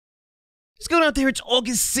What's going on out there? It's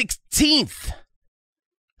August 16th.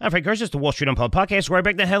 I'm Frank Curzio, it's the Wall Street Unplugged podcast, where I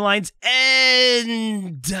break the headlines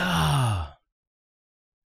and tell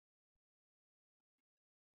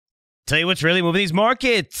you what's really moving these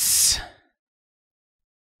markets.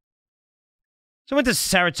 So I went to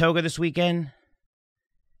Saratoga this weekend.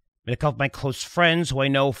 Met a couple of my close friends who I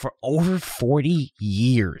know for over 40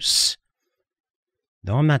 years.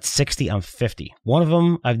 No, I'm not 60, I'm 50. One of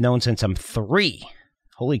them I've known since I'm 3.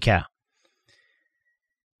 Holy cow.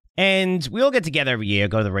 And we all get together every year,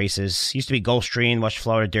 go to the races. Used to be Gulfstream, watch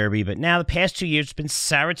Florida Derby, but now the past 2 years it's been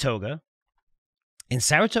Saratoga. And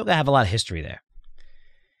Saratoga, I have a lot of history there.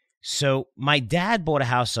 So my dad bought a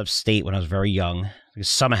house upstate when I was very young. Like a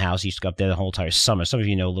summer house. He used to go up there the whole entire summer. Some of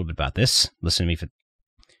you know a little bit about this. Listen to me for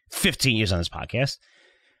 15 years on this podcast.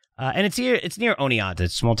 And it's near Oneonta.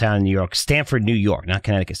 It's a small town in New York. Stamford, New York. Not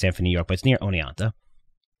Connecticut, Stamford, New York, but it's near Oneonta.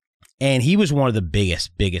 And he was one of the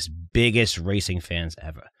biggest racing fans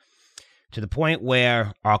ever. To the point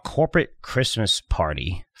where our corporate Christmas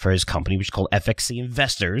party for his company, which is called FXC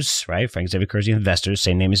Investors, right? Frank Xavier Curzio Investors,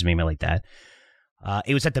 same name as me, I like that.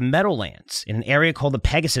 It was at the Meadowlands in an area called the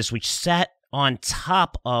Pegasus, which sat on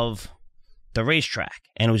top of the racetrack.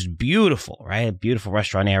 And it was beautiful, right? A beautiful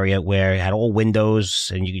restaurant area where it had all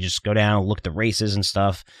windows and you could just go down and look at the races and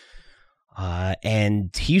stuff.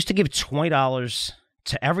 And he used to give $20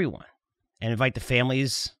 to everyone and invite the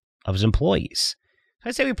families of his employees.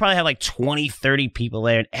 I'd say we probably had like 20, 30 people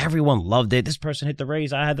there, and everyone loved it. This person hit the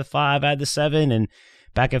race. I had the 5, I had the 7, and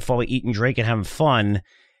back and forth eating, drinking, having fun.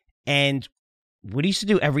 And what he used to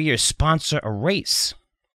do every year is sponsor a race.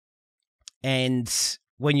 And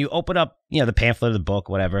when you open up, the pamphlet of the book,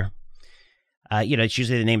 whatever, it's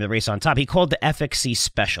usually the name of the race on top. He called the FXC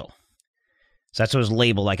Special. So that's what was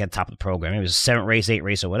labeled like at the top of the program. It was a 7th race, 8th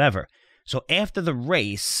race, or whatever. So after the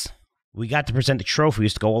race, we got to present the trophy. We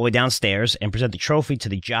used to go all the way downstairs and present the trophy to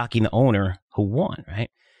the jockey and the owner who won, right?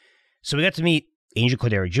 So we got to meet Angel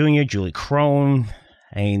Cordero Jr., Julie Crone,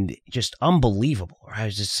 and just unbelievable, right? It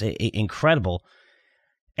was just incredible.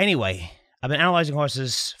 Anyway, I've been analyzing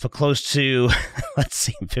horses for close to, let's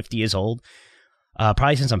see, I'm 50 years old.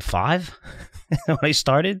 Probably since I'm 5 when I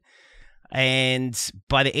started. And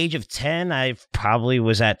by the age of 10, I probably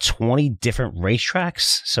was at 20 different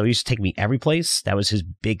racetracks. So he used to take me every place. That was his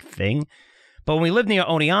big thing. But when we lived near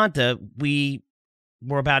Oneonta, we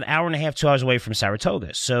were about an hour and a half, 2 hours away from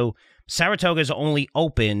Saratoga. So Saratoga is only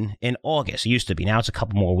open in August. It used to be. Now it's a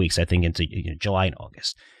couple more weeks, I think, into July and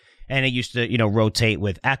August. And it used to, rotate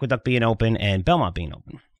with Aqueduct being open and Belmont being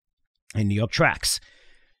open and New York tracks.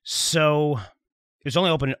 So it was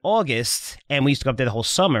only open in August, and we used to go up there the whole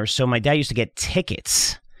summer. So my dad used to get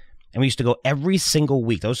tickets, and we used to go every single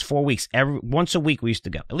week. Those 4 weeks, once a week we used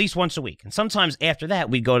to go, at least once a week. And sometimes after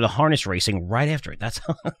that, we'd go to harness racing right after it. That's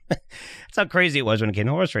how crazy it was when it came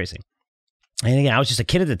to horse racing. And again, I was just a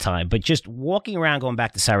kid at the time, but just walking around, going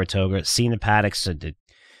back to Saratoga, seeing the paddocks,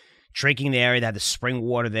 drinking the area, they had the spring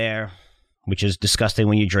water there, which is disgusting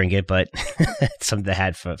when you drink it, but it's something they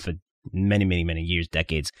had for many, many, many years,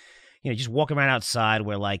 decades. Just walking around outside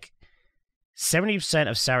where like 70%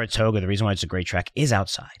 of Saratoga, the reason why it's a great track, is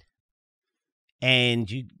outside. And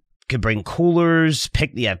you could bring coolers,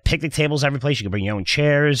 picnic tables every place. You could bring your own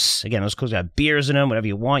chairs. Again, those coolers have beers in them, whatever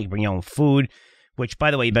you want. You bring your own food, which, by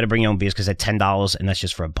the way, you better bring your own beers because they're $10, and that's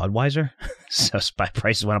just for a Budweiser. So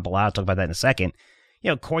prices went up a lot. I'll talk about that in a second.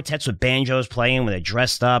 Quartets with banjos playing when they're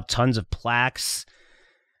dressed up, tons of plaques,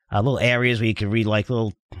 little areas where you could read like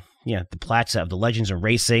little... the plaques of the legends of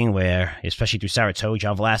racing, where, especially through Saratoga,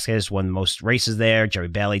 John Velasquez won the most races there, Jerry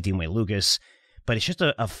Bailey, Dean Lucas. But it's just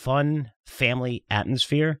a fun family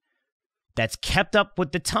atmosphere that's kept up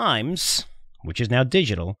with the times, which is now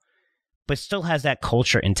digital, but still has that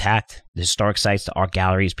culture intact, the historic sites, the art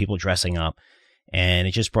galleries, people dressing up. And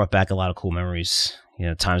it just brought back a lot of cool memories.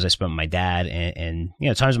 Times I spent with my dad and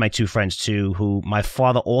times with my 2 friends too, who my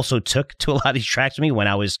father also took to a lot of these tracks with me when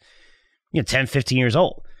I was, 10, 15 years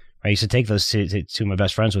old. I used to take those two of my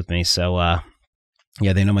best friends with me. So,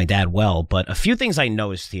 they know my dad well. But a few things I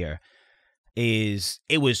noticed here is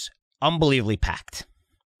it was unbelievably packed.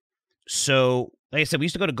 So, like I said, we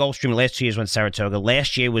used to go to Gulfstream the last 2 years when Saratoga.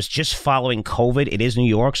 Last year was just following COVID. It is New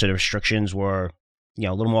York, so the restrictions were,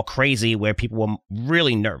 a little more crazy where people were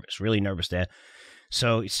really nervous there.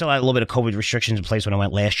 So, it still had a little bit of COVID restrictions in place when I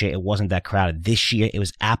went last year. It wasn't that crowded. This year, it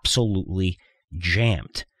was absolutely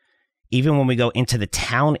jammed. Even when we go into the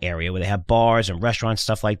town area where they have bars and restaurants,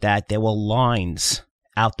 stuff like that, there were lines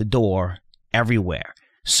out the door everywhere.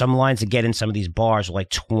 Some lines to get in some of these bars were like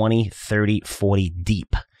 20, 30, 40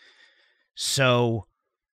 deep. So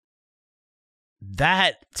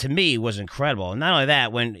that, to me, was incredible. And not only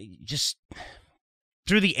that, when just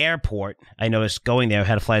through the airport, I noticed going there, I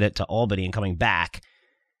had a flight to Albany and coming back,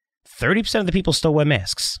 30% of the people still wear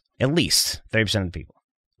masks. At least 30% of the people,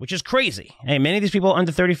 which is crazy. Hey, many of these people are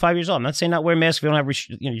under 35 years old. I'm not saying not wear masks if you don't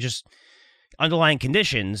have, just underlying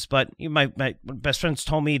conditions. But my best friends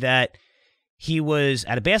told me that he was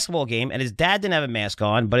at a basketball game and his dad didn't have a mask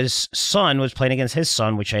on, but his son was playing against his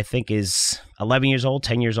son, which I think is 11 years old,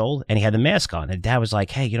 10 years old, and he had the mask on. And dad was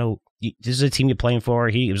like, hey, this is a team you're playing for.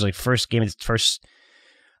 It was like first game of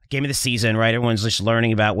the season, right? Everyone's just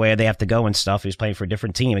learning about where they have to go and stuff. He was playing for a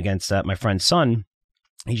different team against my friend's son.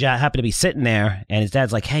 He happened to be sitting there, and his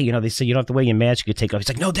dad's like, hey, they said you don't have to wear your mask. You could take it off. He's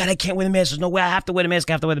like, no, Dad, I can't wear the mask. There's no way I have to wear the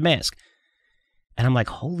mask. I have to wear the mask. And I'm like,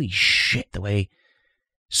 holy shit, the way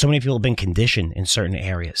so many people have been conditioned in certain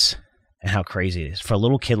areas and how crazy it is for a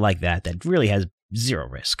little kid like that really has zero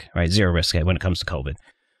risk, right? Zero risk when it comes to COVID.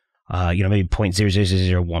 Maybe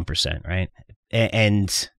 0.00001%, right?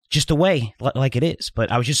 And just the way like it is.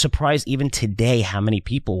 But I was just surprised even today how many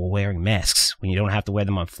people were wearing masks when you don't have to wear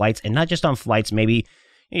them on flights. And not just on flights, maybe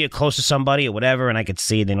you're close to somebody or whatever, and I could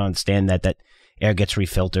see they don't understand that air gets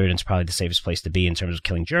refiltered, and it's probably the safest place to be in terms of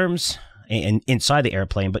killing germs and inside the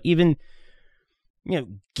airplane. But even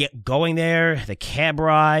going there, the cab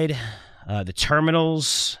ride, the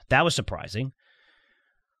terminals, that was surprising.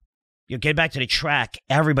 Get back to the track,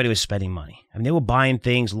 everybody was spending money. I mean, they were buying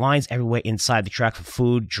things, lines everywhere inside the track for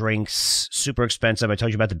food, drinks, super expensive. I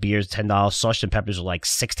told you about the beers, $10. Sausage and peppers were like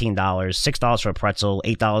 $16, $6 for a pretzel,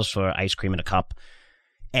 $8 for ice cream in a cup.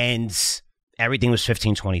 And everything was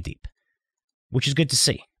 15, 20 deep, which is good to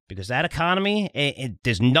see. Because that economy,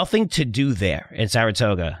 there's nothing to do there in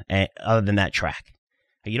Saratoga other than that track.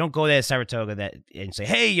 You don't go there to Saratoga and say,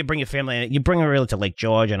 hey, you bring your family. You bring them really to Lake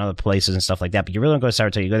George and other places and stuff like that. But you really don't go to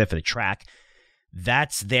Saratoga. You go there for the track.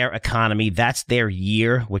 That's their economy. That's their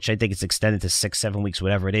year, which I think is extended to 6, 7 weeks,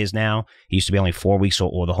 whatever it is now. It used to be only 4 weeks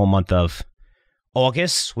or the whole month of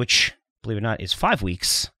August, which, believe it or not, is 5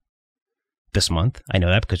 weeks this month. I know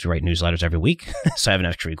that because we write newsletters every week, so I have an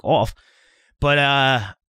extra week off.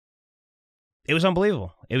 But it was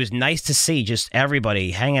unbelievable. It was nice to see just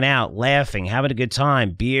everybody hanging out, laughing, having a good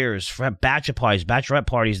time, beers, bachelor parties, bachelorette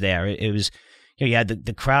parties there. It was, you had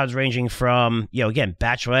the crowds ranging from, again,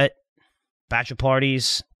 bachelor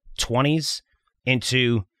parties, 20s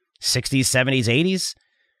into 60s, 70s, 80s.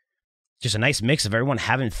 Just a nice mix of everyone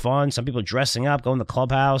having fun. Some people dressing up, going to the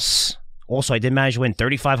clubhouse. Also, I did manage to win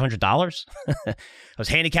 $3,500. I was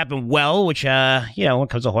handicapping well, which, when it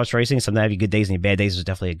comes to horse racing, sometimes you have your good days and your bad days. It was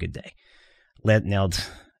definitely a good day. Nailed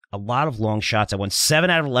a lot of long shots. I won 7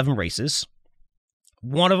 out of 11 races.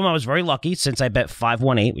 One of them I was very lucky since I bet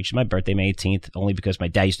 518, which is my birthday, May 18th, only because my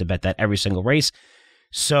dad used to bet that every single race.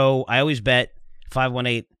 So I always bet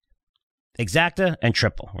 518 exacta and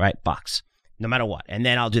triple, right? Box, no matter what. And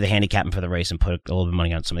then I'll do the handicapping for the race and put a little bit of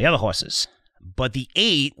money on some of the other horses. But the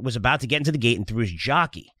 8 was about to get into the gate and threw his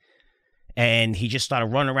jockey. And he just started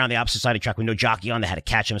running around the opposite side of the track with no jockey on. They had to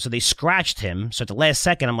catch him. So they scratched him. So at the last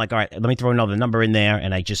second, I'm like, all right, let me throw another number in there.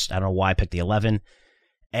 And I don't know why I picked the 11.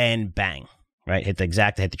 And bang, right? Hit the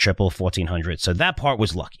exacta, hit the triple, 1,400. So that part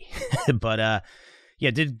was lucky. But,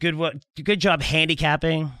 did good job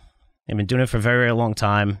handicapping. I've been doing it for a very, very long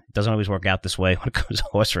time. It doesn't always work out this way when it comes to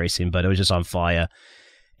horse racing, but it was just on fire.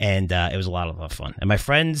 And it was a lot of fun. And my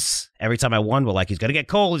friends, every time I won, were like, he's going to get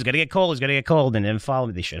cold, he's going to get cold, he's going to get cold. And then follow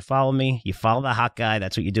me. They should follow me. You follow the hot guy.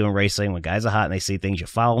 That's what you do in racing. When guys are hot and they see things, you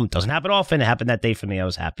follow them. Doesn't happen often. It happened that day for me. I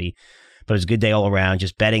was happy. But it was a good day all around.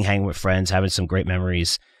 Just betting, hanging with friends, having some great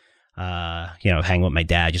memories. Hanging with my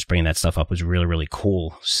dad, just bringing that stuff up was really, really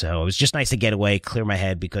cool. So it was just nice to get away, clear my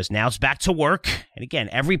head, because now it's back to work. And again,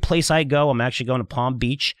 every place I go, I'm actually going to Palm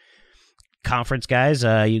Beach conference, guys.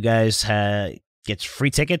 You guys gets free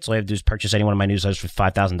tickets. All you have to do is purchase any one of my newsletters for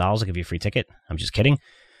 $5,000. I'll give you a free ticket. I'm just kidding.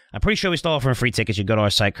 I'm pretty sure we still offering free tickets. You go to our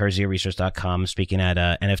site, CurzioResearch.com, speaking at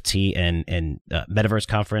NFT and Metaverse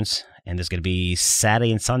conference. And there's going to be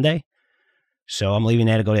Saturday and Sunday. So I'm leaving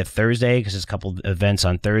there to go there Thursday because there's a couple of events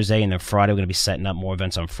on Thursday. And then Friday, we're going to be setting up more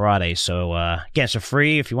events on Friday. So, again, it's for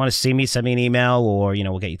free. If you want to see me, send me an email or,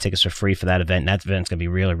 we'll get you tickets for free for that event. And that event's going to be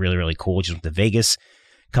really, really, really cool. Just went to Vegas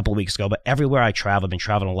couple of weeks ago, but everywhere I travel, I've been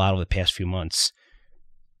traveling a lot over the past few months.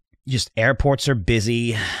 Just airports are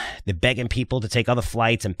busy. They're begging people to take other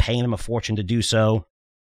flights and paying them a fortune to do so.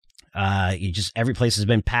 Every place has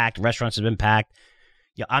been packed. Restaurants have been packed.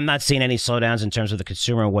 I'm not seeing any slowdowns in terms of the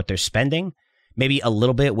consumer and what they're spending. Maybe a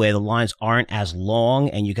little bit where the lines aren't as long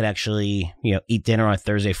and you could actually, eat dinner on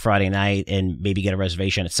Thursday, Friday night and maybe get a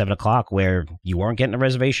reservation at 7 o'clock where you weren't getting a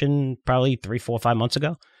reservation probably 3, 4, 5 months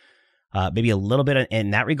ago. maybe a little bit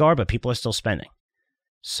in that regard, but people are still spending.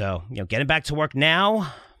 So, getting back to work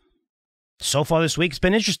now, so far this week, it's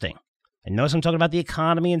been interesting. I notice I'm talking about the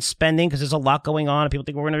economy and spending because there's a lot going on. People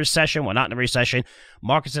think we're in a recession. We're not in a recession.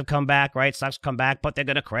 Markets have come back, right? Stocks come back, but they're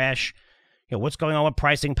going to crash. What's going on with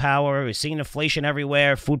pricing power? We're seeing inflation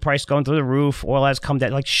everywhere. Food price going through the roof. Oil has come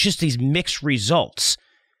down. Like, it's just these mixed results.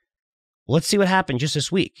 Let's see what happened just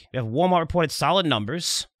this week. We have Walmart reported solid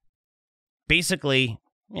numbers. Basically,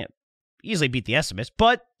 easily beat the estimates,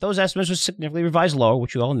 but those estimates were significantly revised lower,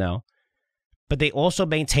 which you all know. But they also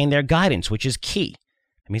maintain their guidance, which is key.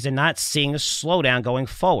 It means they're not seeing a slowdown going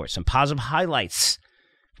forward. Some positive highlights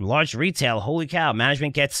from large retail. Holy cow,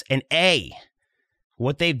 management gets an A.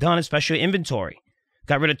 What they've done, especially with inventory.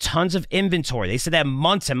 Got rid of tons of inventory. They said they had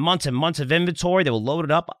months and months and months of inventory. They were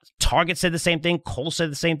loaded up. Target said the same thing. Kohl's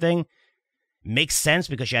said the same thing. Makes sense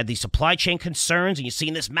because you had these supply chain concerns and you're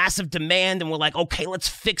seeing this massive demand and we're like, okay, let's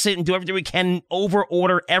fix it and do everything we can,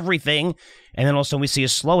 over-order everything. And then all of a sudden we see a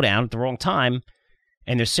slowdown at the wrong time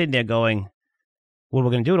and they're sitting there going, what are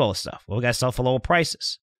we going to do with all this stuff? Well, we got to sell for lower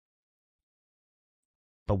prices.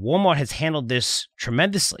 But Walmart has handled this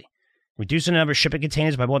tremendously, reducing the number of shipping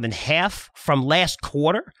containers by more than half from last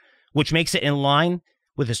quarter, which makes it in line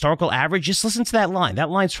with historical average. Just listen to that line.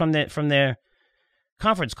 That line's from their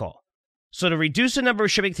conference call. So to reduce the number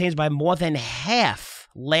of shipping containers by more than half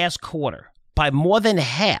last quarter, by more than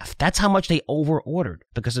half, that's how much they over-ordered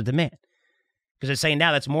because of demand. Because they're saying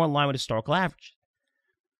now that's more in line with historical average.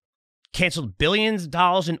 Canceled billions of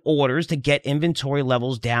dollars in orders to get inventory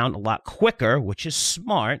levels down a lot quicker, which is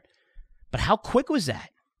smart. But how quick was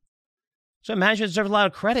that? So management deserves a lot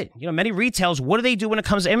of credit. Many retailers, what do they do when it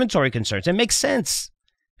comes to inventory concerns? It makes sense.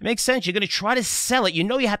 It makes sense. You're going to try to sell it.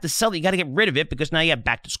 You have to sell it. You got to get rid of it because now you have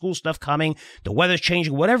back to school stuff coming. The weather's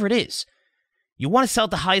changing, whatever it is. You want to sell at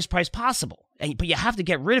the highest price possible. But you have to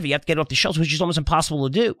get rid of it. You have to get it off the shelves, which is almost impossible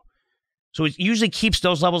to do. So it usually keeps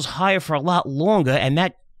those levels higher for a lot longer. And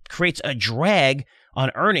that creates a drag on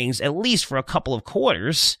earnings, at least for a couple of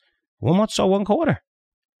quarters. Walmart saw one quarter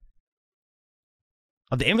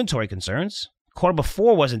of the inventory concerns. Quarter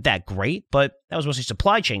before wasn't that great, but that was mostly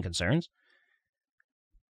supply chain concerns.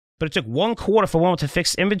 But it took one quarter for Walmart to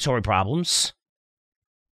fix inventory problems,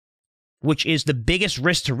 which is the biggest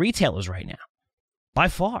risk to retailers right now, by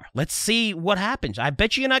far. Let's see what happens. I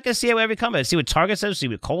bet you're not going to see it every company. Let's see what Target says, let's see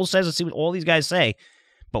what Kohl's says, let's see what all these guys say.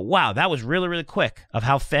 But wow, that was really, really quick of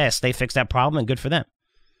how fast they fixed that problem, and good for them.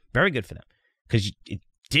 Very good for them. Because it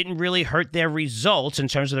didn't really hurt their results in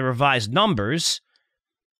terms of the revised numbers.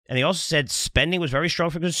 And they also said spending was very strong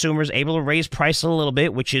for consumers, able to raise price a little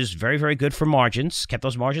bit, which is very, very good for margins. Kept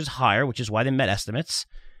those margins higher, which is why they met estimates.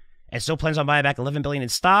 And still plans on buying back $11 billion in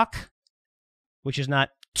stock, which is not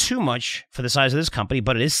too much for the size of this company,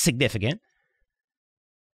 but it is significant.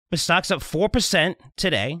 The stock's up 4%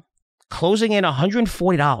 today, closing in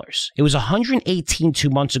 $140. It was $118 2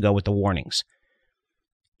 months ago with the warnings.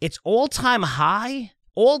 Its all-time high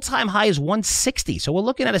is $160. So we're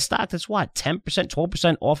looking at a stock that's what, 10%,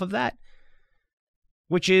 12% off of that?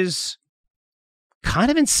 Which is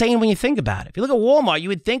kind of insane when you think about it. If you look at Walmart, you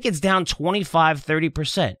would think it's down 25,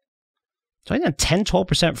 30%. So I think 10,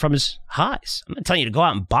 12% from its highs. I'm not telling you to go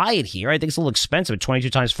out and buy it here. I think it's a little expensive at 22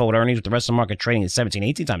 times forward earnings with the rest of the market trading at 17,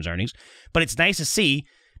 18 times earnings. But it's nice to see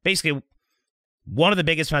basically one of the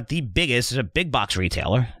biggest, if not the biggest, is a big box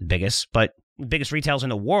retailer, biggest retailers in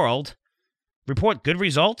the world, report good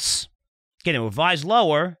results, getting revised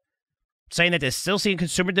lower, saying that they're still seeing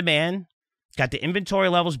consumer demand, got the inventory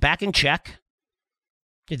levels back in check.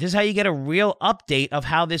 This is how you get a real update of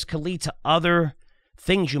how this could lead to other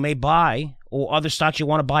things you may buy or other stocks you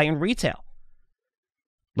want to buy in retail.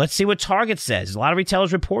 Let's see what Target says. There's a lot of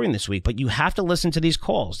retailers reporting this week, but you have to listen to these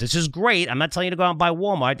calls. This is great. I'm not telling you to go out and buy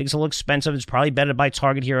Walmart. I think it's a little expensive. It's probably better to buy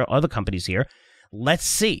Target here or other companies here. Let's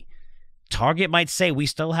see. Target might say we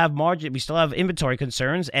still have margin, we still have inventory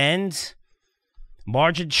concerns, and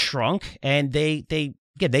margin shrunk. And they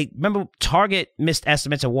remember Target missed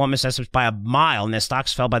estimates and Walmart missed estimates by a mile, and their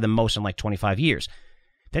stocks fell by the most in like 25 years.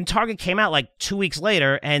 Then Target came out like 2 weeks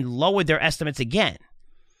later and lowered their estimates again.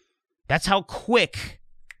 That's how quick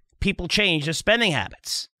people change their spending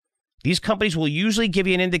habits. These companies will usually give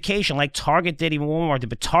you an indication, like Target did, even Walmart did,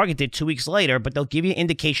 but Target did 2 weeks later, but they'll give you an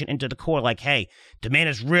indication into the core, like, hey, demand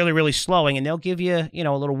is really, really slowing, and they'll give you, a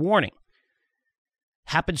little warning.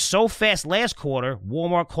 Happened so fast last quarter,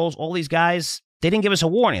 Walmart, Kohl's, all these guys, they didn't give us a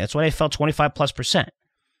warning. That's why they fell 25+%.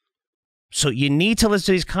 So you need to listen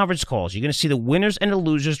to these conference calls. You're going to see the winners and the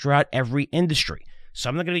losers throughout every industry.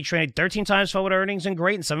 Some are going to be trading 13 times forward earnings and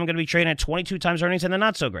great, and some are going to be trading at 22 times earnings and they're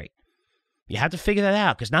not so great. You have to figure that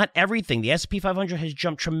out because not everything. The S&P 500 has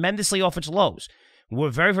jumped tremendously off its lows. We're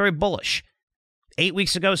very, very bullish. 8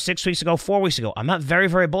 weeks ago, 6 weeks ago, 4 weeks ago. I'm not very,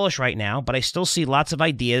 very bullish right now, but I still see lots of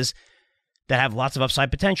ideas that have lots of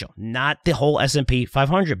upside potential. Not the whole S&P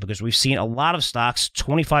 500 because we've seen a lot of stocks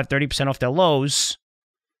 25, 30% off their lows.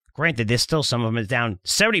 Granted, there's still some of them is down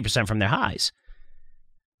 70% from their highs.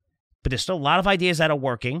 But there's still a lot of ideas that are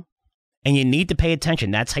working, and you need to pay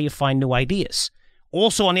attention. That's how you find new ideas.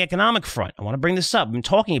 Also, on the economic front, I want to bring this up. I've been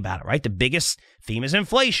talking about it, right? The biggest theme is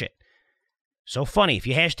inflation. So funny. If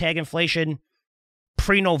you hashtag inflation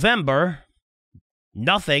pre-November,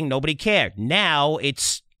 nothing, nobody cared. Now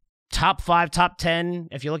it's top 5, top 10.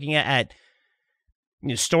 If you're looking at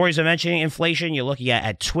stories are mentioning inflation, you're looking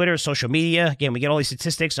at Twitter, social media. Again, we get all these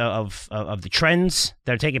statistics of the trends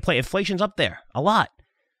that are taking place. Inflation's up there a lot.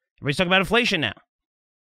 Everybody's talking about inflation now.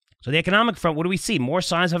 So the economic front, what do we see? More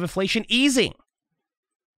signs of inflation easing.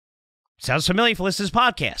 Sounds familiar for listeners to this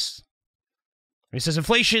podcast. He says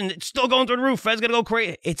inflation, it's still going through the roof. Fed's going to go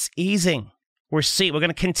crazy. It's easing. We're going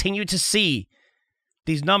to continue to see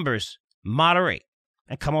these numbers moderate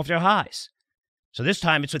and come off their highs. So this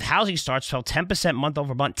time it's with housing starts fell 10% month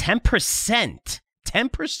over month.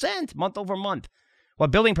 10% month over month. While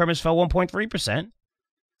building permits fell 1.3%.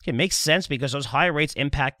 It makes sense because those higher rates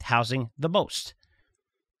impact housing the most.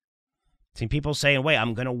 Seen people saying, wait,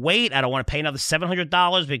 I'm going to wait. I don't want to pay another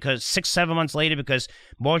 $700 because 6-7 months later because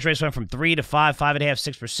mortgage rates went from 3 to 5, 5.5%,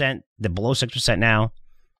 6%. They're below 6% now. I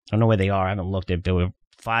don't know where they are. I haven't looked. They were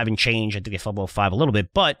 5 and change. I think they fell below 5 a little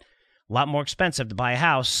bit, but a lot more expensive to buy a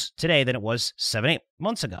house today than it was 7-8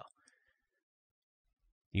 months ago.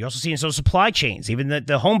 You're also seeing some supply chains, even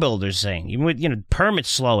the home builders saying, even with permits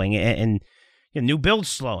slowing and new builds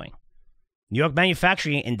slowing. New York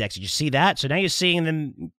Manufacturing Index, did you see that? So now you're seeing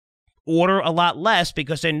them order a lot less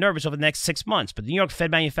because they're nervous over the next 6 months. But the New York Fed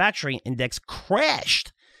Manufacturing Index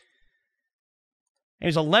crashed. It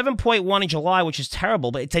was 11.1 in July, which is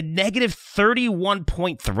terrible, but it's a negative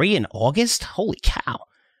 31.3 in August. Holy cow.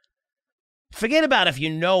 Forget about if you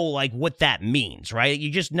know what that means, right? You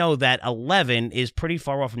just know that 11 is pretty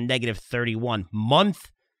far off from negative 31 month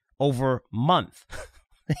over month.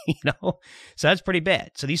 So that's pretty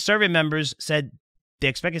bad. So these survey members said they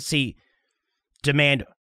expect to see demand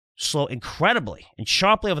slow incredibly and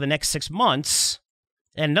sharply over the next 6 months.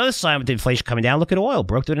 And another sign with the inflation coming down, look at oil.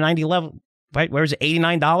 Broke through the 90 level, right? Where is it?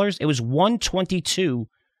 $89? It was $122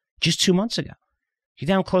 just 2 months ago. You're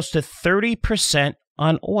down close to 30%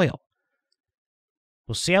 on oil.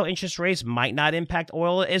 We'll see how interest rates might not impact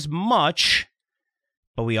oil as much,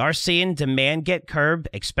 but we are seeing demand get curbed,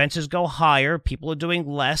 expenses go higher, people are doing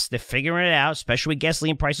less, they're figuring it out, especially with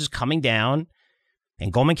gasoline prices coming down.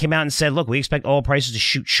 And Goldman came out and said, look, we expect oil prices to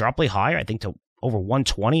shoot sharply higher, I think to over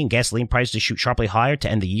 120, and gasoline prices to shoot sharply higher to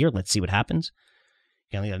end the year. Let's see what happens.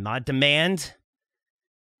 Not demand.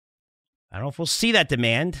 I don't know if we'll see that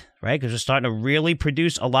demand, right? Because we're starting to really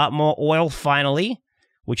produce a lot more oil finally,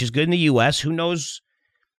 which is good in the U.S. Who knows?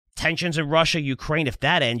 Tensions in Russia, Ukraine, if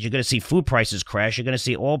that ends, you're going to see food prices crash. You're going to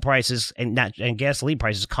see oil prices and gasoline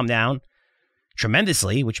prices come down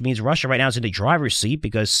tremendously, which means Russia right now is in the driver's seat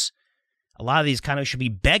because a lot of these kind of should be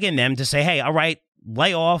begging them to say, hey, all right,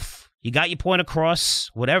 lay off. You got your point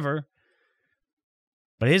across, whatever.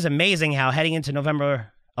 But it is amazing how heading into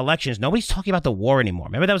November elections, nobody's talking about the war anymore.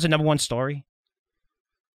 Remember that was the number one story?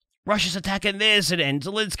 Russia's attacking this, and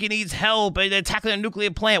Zelensky needs help, and they're attacking a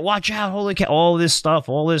nuclear plant. Watch out, holy cow. All this stuff,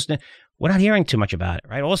 all this. We're not hearing too much about it,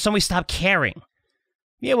 right? All of a sudden, we stop caring.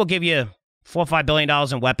 Yeah, we'll give you $4 or $5 billion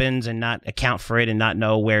in weapons and not account for it and not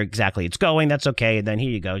know where exactly it's going. That's okay. And then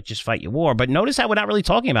here you go. Just fight your war. But notice how we're not really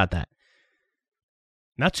talking about that.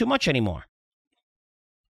 Not too much anymore.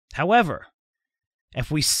 However,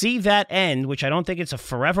 if we see that end, which I don't think it's a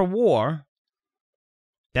forever war,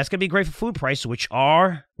 that's going to be great for food prices, which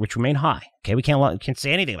remain high. Okay, we can't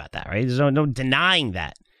say anything about that, right? There's no denying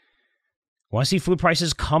that. We want to see food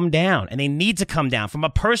prices come down, and they need to come down. From a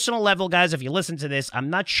personal level, guys, if you listen to this, I'm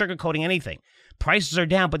not sugarcoating anything. Prices are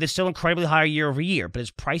down, but they're still incredibly higher year over year. But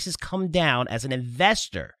as prices come down, as an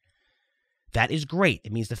investor, that is great.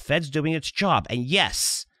 It means the Fed's doing its job. And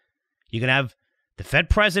yes, you're going to have the Fed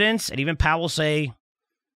presidents and even Powell say,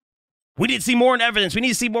 we need to see more evidence. We need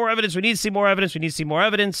to see more evidence. We need to see more evidence. We need to see more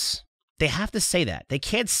evidence. They have to say that. They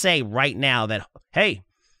can't say right now that, hey,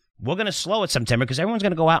 we're going to slow it September because everyone's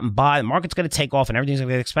going to go out and buy. The market's going to take off and everything's going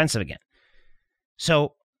to get expensive again.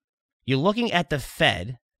 So you're looking at the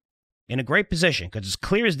Fed in a great position because it's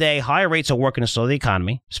clear as day. Higher rates are working to slow the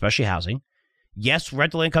economy, especially housing. Yes,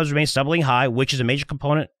 rental incomes remain stubbornly high, which is a major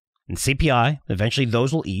component in CPI. Eventually,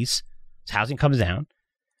 those will ease as housing comes down.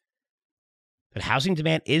 that housing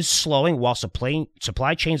demand is slowing while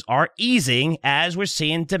supply chains are easing as we're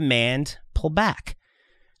seeing demand pull back.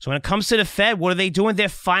 So when it comes to the Fed, what are they doing? They're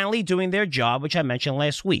finally doing their job, which I mentioned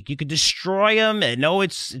last week. You could destroy them. And no,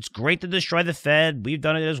 it's great to destroy the Fed. We've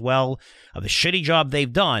done it as well, of the shitty job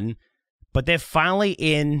they've done. But they're finally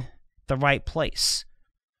in the right place.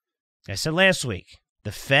 I said last week,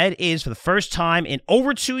 the Fed is, for the first time in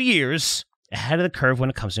over 2 years, ahead of the curve when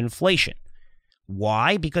it comes to inflation.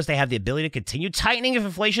 Why? Because they have the ability to continue tightening if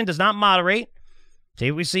inflation does not moderate. Today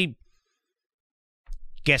we see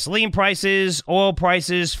gasoline prices, oil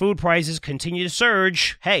prices, food prices continue to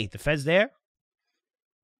surge. Hey, the Fed's there.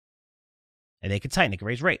 And they can tighten. They can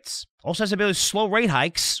raise rates. Also has the ability to slow rate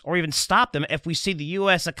hikes or even stop them if we see the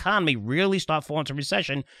U.S. economy really start falling into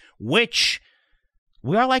recession, which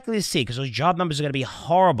we are likely to see because those job numbers are going to be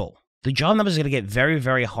horrible. The job numbers are going to get very,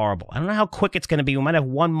 very horrible. I don't know how quick it's going to be. We might have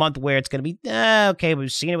 1 month where it's going to be, okay,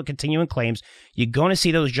 we've seen it with continuing claims. You're going to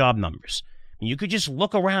see those job numbers. And you could just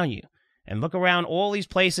look around you. And look around all these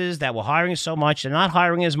places that were hiring so much. They're not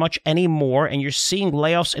hiring as much anymore. And you're seeing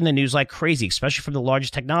layoffs in the news like crazy, especially from the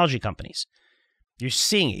largest technology companies. You're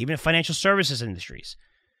seeing it, even in financial services industries,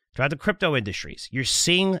 throughout the crypto industries. You're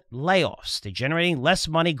seeing layoffs. They're generating less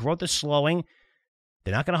money. Growth is slowing.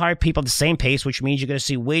 They're not going to hire people at the same pace, which means you're going to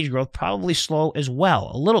see wage growth probably slow as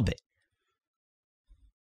well, a little bit.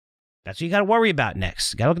 That's what you got to worry about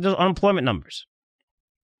next. You got to look at those unemployment numbers.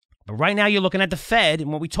 But right now, you're looking at the Fed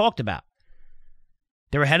and what we talked about.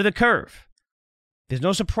 They're ahead of the curve. There's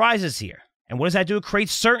no surprises here. And what does that do? It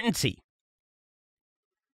creates certainty.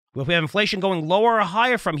 Well, if we have inflation going lower or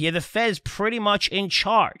higher from here, the Fed is pretty much in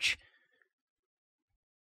charge.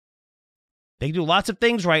 They do lots of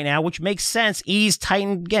things right now, which makes sense. Ease,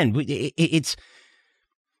 tighten. Again, it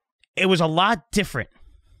was a lot different.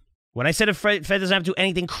 When I said the Fed doesn't have to do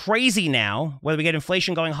anything crazy now, whether we get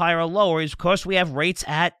inflation going higher or lower, is because we have rates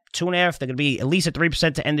at 2.5%. They're going to be at least at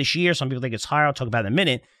 3% to end this year. Some people think it's higher. I'll talk about it in a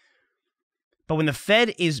minute. But when the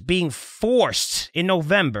Fed is being forced in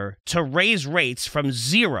November to raise rates from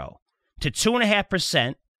 0 to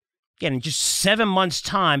 2.5%, again, in just 7 months'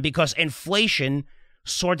 time, because inflation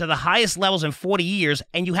soared to the highest levels in 40 years,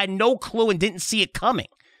 and you had no clue and didn't see it coming.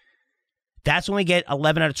 That's when we get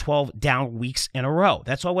 11 out of 12 down weeks in a row.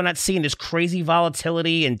 That's why we're not seeing this crazy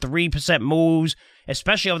volatility and 3% moves,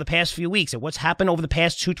 especially over the past few weeks. And what's happened over the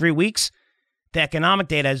past 2-3 weeks? The economic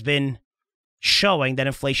data has been showing that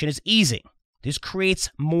inflation is easing. This creates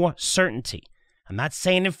more certainty. I'm not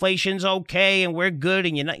saying inflation's okay and we're good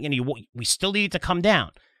and we still need it to come down.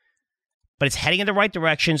 But it's heading in the right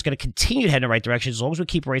direction. It's going to continue to head in the right direction as long as we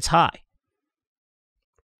keep rates high.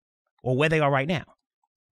 Or where they are right now.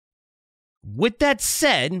 With that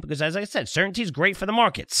said, because as I said, certainty is great for the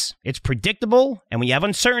markets. It's predictable, and when you have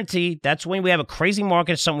uncertainty, that's when we have a crazy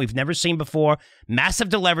market, something we've never seen before, massive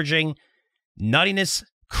deleveraging, nuttiness,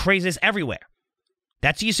 craziness everywhere.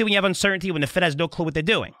 That's what you see when you have uncertainty, when the Fed has no clue what they're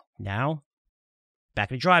doing. Now, back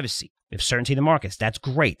in the driver's seat. We have certainty in the markets. That's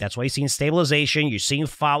great. That's why you're seeing stabilization. You're seeing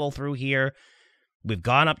follow through here. We've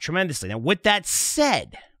gone up tremendously. Now, with that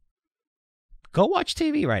said, go watch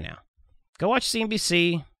TV right now. Go watch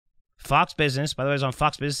CNBC. Fox Business, by the way, I was on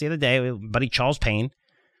Fox Business the other day with buddy Charles Payne.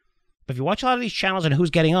 But if you watch a lot of these channels and who's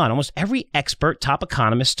getting on, almost every expert, top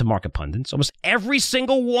economist to market pundits, almost every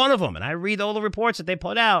single one of them, and I read all the reports that they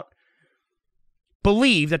put out,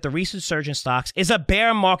 believe that the recent surge in stocks is a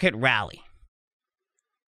bear market rally.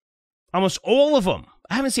 Almost all of them.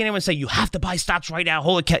 I haven't seen anyone say, you have to buy stocks right now.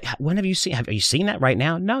 Holy cow. When have you seen? Have you seen that right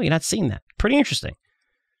now? No, you're not seeing that. Pretty interesting.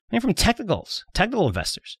 And from technical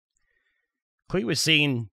investors. Clearly, we're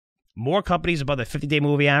seeing more companies above the 50-day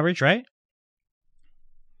moving average, right?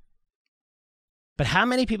 But how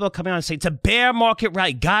many people are coming on and saying, it's a bear market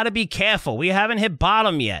rally. Got to be careful. We haven't hit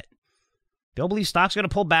bottom yet. They'll believe stocks are going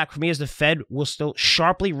to pull back from here as the Fed will still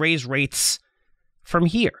sharply raise rates from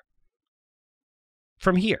here.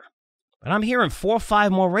 From here. But I'm hearing 4 or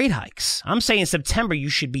 5 more rate hikes. I'm saying in September you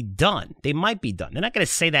should be done. They might be done. They're not going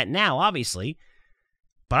to say that now, obviously.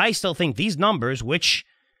 But I still think these numbers, which,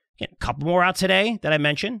 again, a couple more out today that I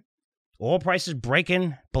mentioned, oil prices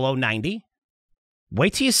breaking below 90.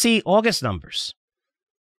 Wait till you see August numbers.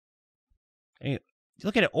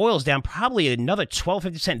 Look at it, oil's down probably another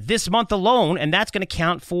 12-50% this month alone, and that's going to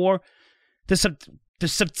count for the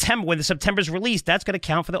September. When the September's released, that's going to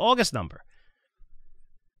count for the August number.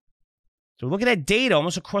 So look at that data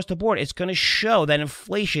almost across the board. It's going to show that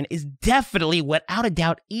inflation is definitely, without a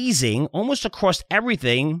doubt, easing almost across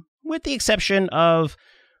everything, with the exception of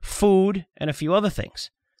food and a few other things.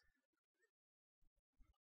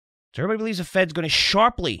 So everybody believes the Fed's going to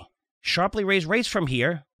sharply raise rates from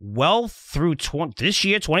here, well through this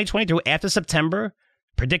year, 2023, after September,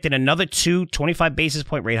 predicted another 25 basis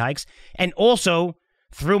point rate hikes, and also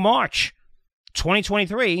through March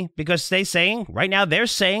 2023, because right now they're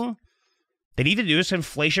saying they need to do this.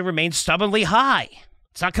 Inflation remains stubbornly high.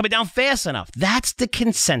 It's not coming down fast enough. That's the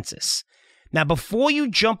consensus. Now, before you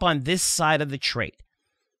jump on this side of the trade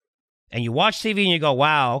and you watch TV and you go,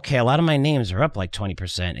 wow, okay, a lot of my names are up like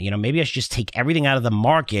 20%. Maybe I should just take everything out of the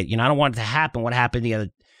market. I don't want it to happen. What happened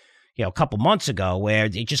a couple months ago where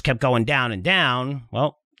it just kept going down and down.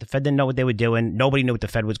 Well, the Fed didn't know what they were doing. Nobody knew what the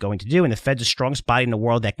Fed was going to do. And the Fed's the strongest body in the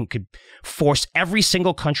world that could force every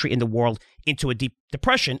single country in the world into a deep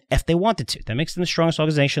depression if they wanted to. That makes them the strongest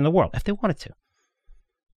organization in the world if they wanted to.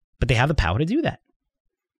 But they have the power to do that.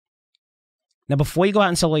 Now, before you go out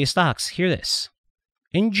and sell all your stocks, hear this.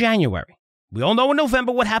 In January, we all know in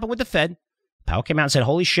November what happened with the Fed. Powell came out and said,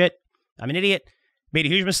 holy shit, I'm an idiot. Made a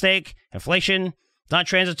huge mistake. Inflation, it's not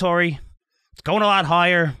transitory. It's going a lot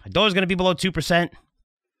higher. I thought it was going to be below 2%.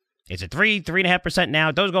 It's at 3.5% now.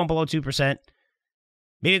 It was going below 2%.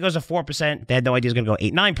 Maybe it goes to 4%. They had no idea it was going to go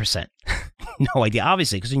 8, 9%. No idea,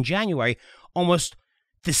 obviously, because in January, almost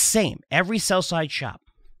the same. Every sell-side shop.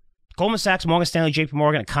 Goldman Sachs, Morgan Stanley, JP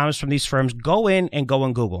Morgan, economists from these firms, go in and go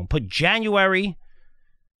on Google and put January,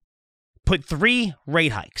 put 3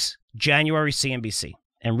 rate hikes, January CNBC,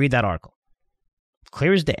 and read that article.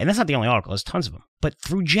 Clear as day. And that's not the only article. There's tons of them. But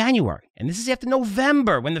through January, and this is after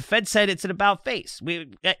November when the Fed said it's an about face.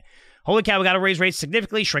 Holy cow, we got to raise rates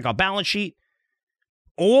significantly, shrink our balance sheet.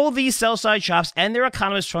 All these sell-side shops and their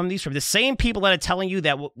economists from the same people that are telling you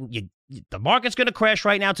that the market's going to crash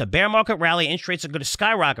right now. It's a bear market rally. Interest rates are going to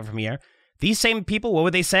skyrocket from here. These same people, what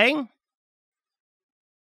were they saying?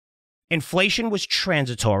 Inflation was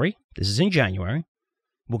transitory. This is in January.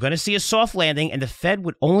 We're going to see a soft landing, and the Fed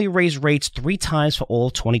would only raise rates 3 times for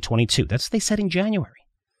all 2022. That's what they said in January.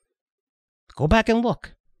 Go back and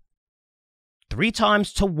look. 3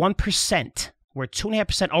 times to 1%. We're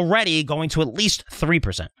 2.5% already, going to at least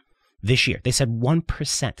 3% this year. They said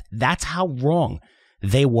 1%. That's how wrong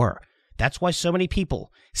they were. That's why so many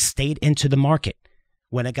people stayed into the market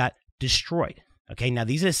when it got destroyed. Okay, now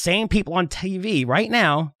these are the same people on TV right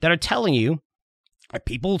now that are telling you that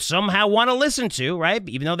people somehow want to listen to, right?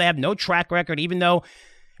 Even though they have no track record, even though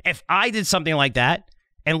if I did something like that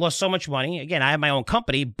and lost so much money, again, I have my own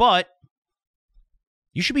company, but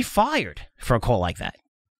you should be fired for a call like that.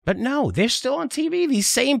 But no, they're still on TV. These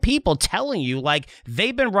same people telling you like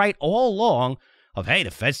they've been right all along of, hey,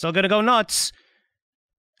 the Fed's still going to go nuts.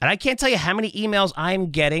 And I can't tell you how many emails I'm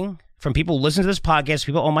getting from people who listen to this podcast,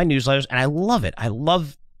 people on my newsletters, and I love it. I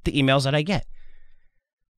love the emails that I get.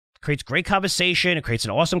 It creates great conversation. It creates an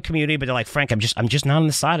awesome community. But they're like, Frank, I'm just not on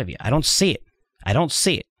the side of you. I don't see it. I don't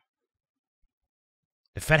see it.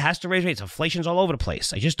 The Fed has to raise rates. Inflation's all over the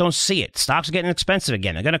place. I just don't see it. Stocks are getting expensive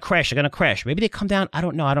again. They're going to crash. They're going to crash. Maybe they come down. I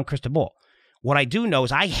don't know. I don't crystal ball. What I do know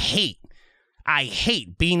is I hate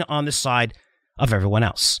being on the side of everyone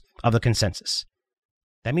else, of the consensus.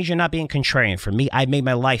 That means you're not being contrarian. For me, I've made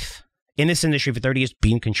my life in this industry for 30 years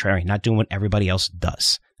being contrarian, not doing what everybody else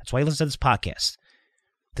does. That's why I listen to this podcast.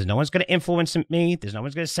 There's no one's going to influence me. There's no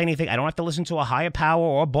one's going to say anything. I don't have to listen to a higher power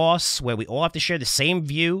or a boss where we all have to share the same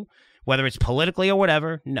view, whether it's politically or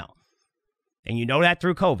whatever. No. And you know that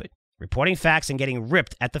through COVID. Reporting facts and getting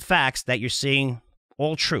ripped at the facts that you're seeing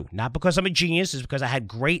all true. Not because I'm a genius. It's because I had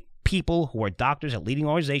great people who are doctors at leading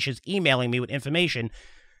organizations emailing me with information,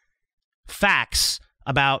 facts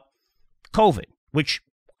about COVID, which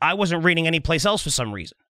I wasn't reading anyplace else for some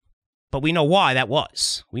reason. But we know why that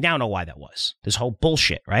was. We now know why that was. This whole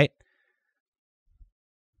bullshit, right?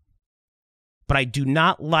 But I do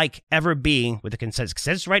not like ever being with the consensus.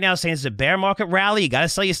 Consensus right now is saying it's a bear market rally. You got to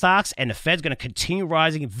sell your stocks, and the Fed's going to continue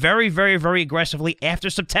rising very, very, very aggressively after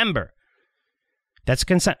September. That's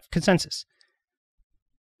consensus.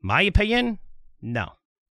 My opinion, no.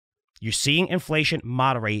 You're seeing inflation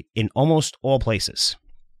moderate in almost all places.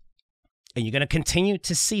 And you're going to continue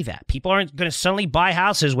to see that. People aren't going to suddenly buy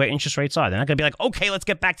houses where interest rates are. They're not going to be like, okay, let's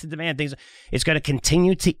get back to demand things. It's going to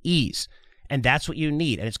continue to ease. And that's what you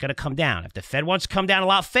need. And it's going to come down. If the Fed wants to come down a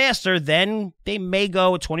lot faster, then they may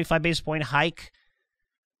go a 25 basis point hike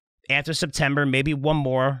after September, maybe one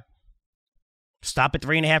more. Stop at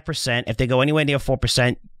 3.5%. If they go anywhere near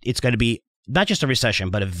 4%, it's going to be not just a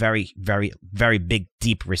recession, but a very, very, very big,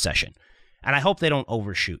 deep recession. And I hope they don't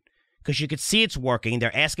overshoot. Because you could see it's working.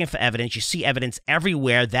 They're asking for evidence. You see evidence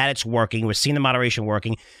everywhere that it's working. We're seeing the moderation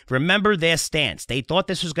working. Remember their stance. They thought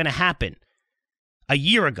this was going to happen a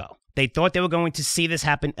year ago. They thought they were going to see this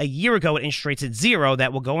happen a year ago at interest rates at 0,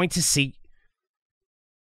 that we're going to see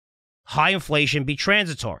high inflation be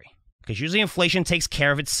transitory. because usually inflation takes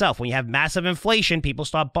care of itself. When you have massive inflation, people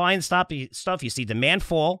start buying stuff. You see demand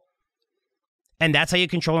fall, and that's how you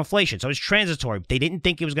control inflation. So it's transitory. They didn't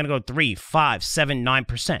think it was going to go 3, 5, 7,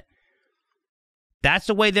 9%. That's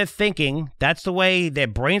the way they're thinking. That's the way their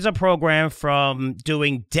brains are programmed from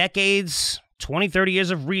doing decades, 20, 30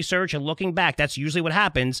 years of research and looking back. That's usually what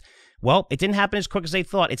happens. Well, it didn't happen as quick as they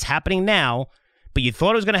thought. It's happening now, but you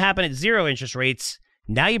thought it was going to happen at 0 interest rates.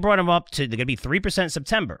 Now you brought them up to, they're going to be 3% in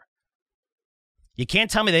September. You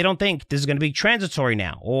can't tell me they don't think this is going to be transitory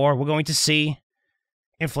now, or we're going to see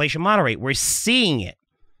inflation moderate. We're seeing it.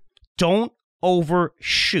 Don't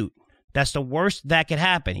overshoot. That's the worst that could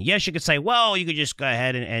happen. Yes, you could say, well, you could just go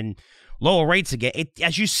ahead and lower rates again.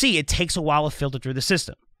 As you see, it takes a while to filter through the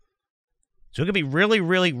system. So it could be really,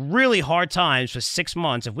 really, really hard times for 6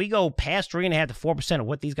 months. If we go past 3.5% to 4% of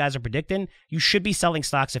what these guys are predicting, you should be selling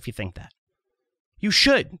stocks if you think that. You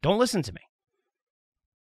should. Don't listen to me.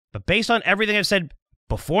 But based on everything I've said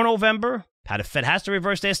before November, how the Fed has to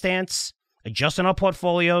reverse their stance, adjusting our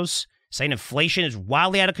portfolios, saying inflation is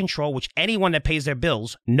wildly out of control, which anyone that pays their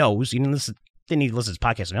bills knows. You didn't need to listen to this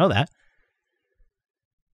podcast to know that.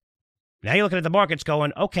 Now you're looking at the markets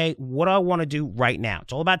going, okay, what do I want to do right now?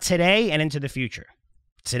 It's all about today and into the future.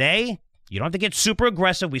 Today, you don't have to get super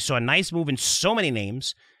aggressive. We saw a nice move in so many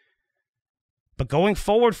names. But going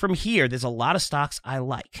forward from here, there's a lot of stocks I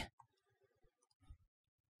like.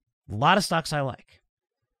 A lot of stocks I like.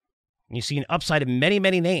 And you see an upside in many,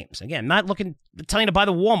 many names. Again, I'm not telling you to buy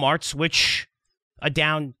the Walmarts, which are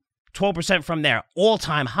down 12% from their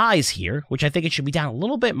all-time highs here, which I think it should be down a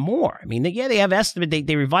little bit more. I mean, yeah, they have estimate.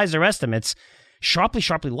 They revised their estimates sharply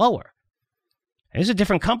lower. And this is a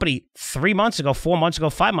different company 3 months ago, 4 months ago,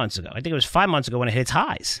 5 months ago. I think it was 5 months ago when it hit its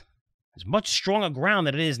highs. It's much stronger ground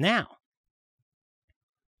than it is now.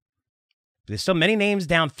 There's still many names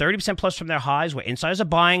down 30% plus from their highs where insiders are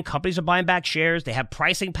buying, companies are buying back shares. They have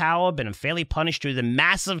pricing power, been unfairly punished through the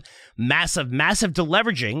massive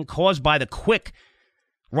deleveraging caused by the quick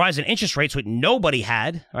rise in interest rates, which nobody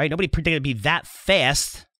had, right? Nobody predicted it'd be that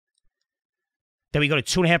fast. That we go to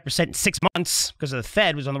 2.5% in 6 months because of the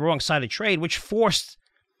Fed was on the wrong side of the trade, which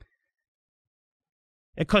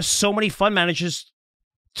it caused so many fund managers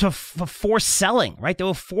to force selling, right? They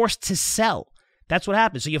were forced to sell. That's what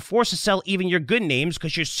happens. So you're forced to sell even your good names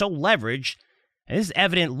because you're so leveraged. And this is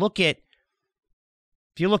evident. If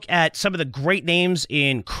you look at some of the great names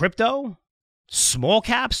in crypto, small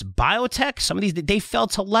caps, biotech, some of these, they fell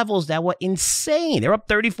to levels that were insane. They're up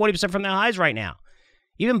 30, 40% from their highs right now.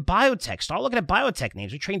 Even biotech, start looking at biotech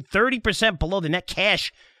names. They're trading 30% below the net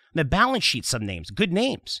cash on the balance sheet, some names, good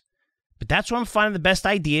names. But that's where I'm finding the best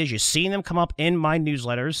ideas. You're seeing them come up in my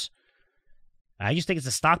newsletters. I just think it's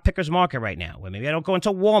a stock picker's market right now. Well, maybe I don't go into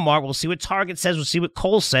Walmart. We'll see what Target says. We'll see what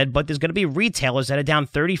Kohl's said. But there's going to be retailers that are down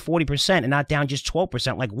 30, 40% and not down just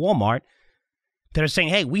 12% like Walmart that are saying,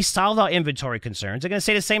 hey, we solved our inventory concerns. They're going to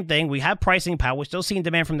say the same thing. We have pricing power. We're still seeing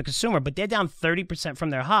demand from the consumer, but they're down 30% from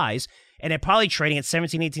their highs, and they're probably trading at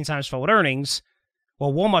 17, 18 times forward earnings,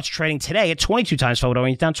 while Walmart's trading today at 22 times forward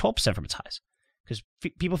earnings, down 12% from its highs. Because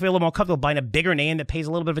people feel a little more comfortable buying a bigger name that pays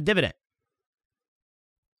a little bit of a dividend.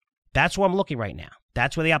 That's where I'm looking right now.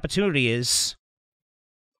 That's where the opportunity is.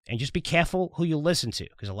 And just be careful who you listen to.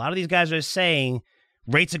 Because a lot of these guys are saying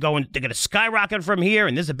rates are they're going to skyrocket from here,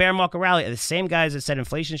 and this is a bear market rally. The same guys that said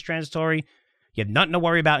inflation is transitory. You have nothing to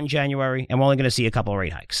worry about in January, and we're only going to see a couple of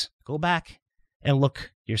rate hikes. Go back and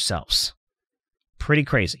look yourselves. Pretty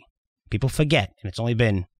crazy. People forget, and it's only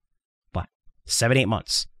been, 7, 8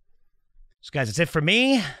 months. So, guys, that's it for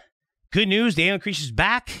me. Good news, Daniel Increase is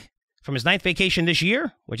back from his 9th vacation this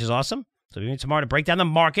year, which is awesome. So we'll be tomorrow to break down the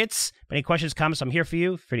markets. If any questions, comments, I'm here for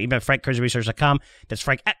you. For email Frank, CurzioResearch.com. That's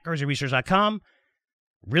Frank at CurzioResearch.com.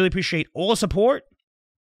 Really appreciate all the support.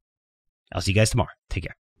 I'll see you guys tomorrow. Take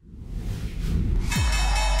care.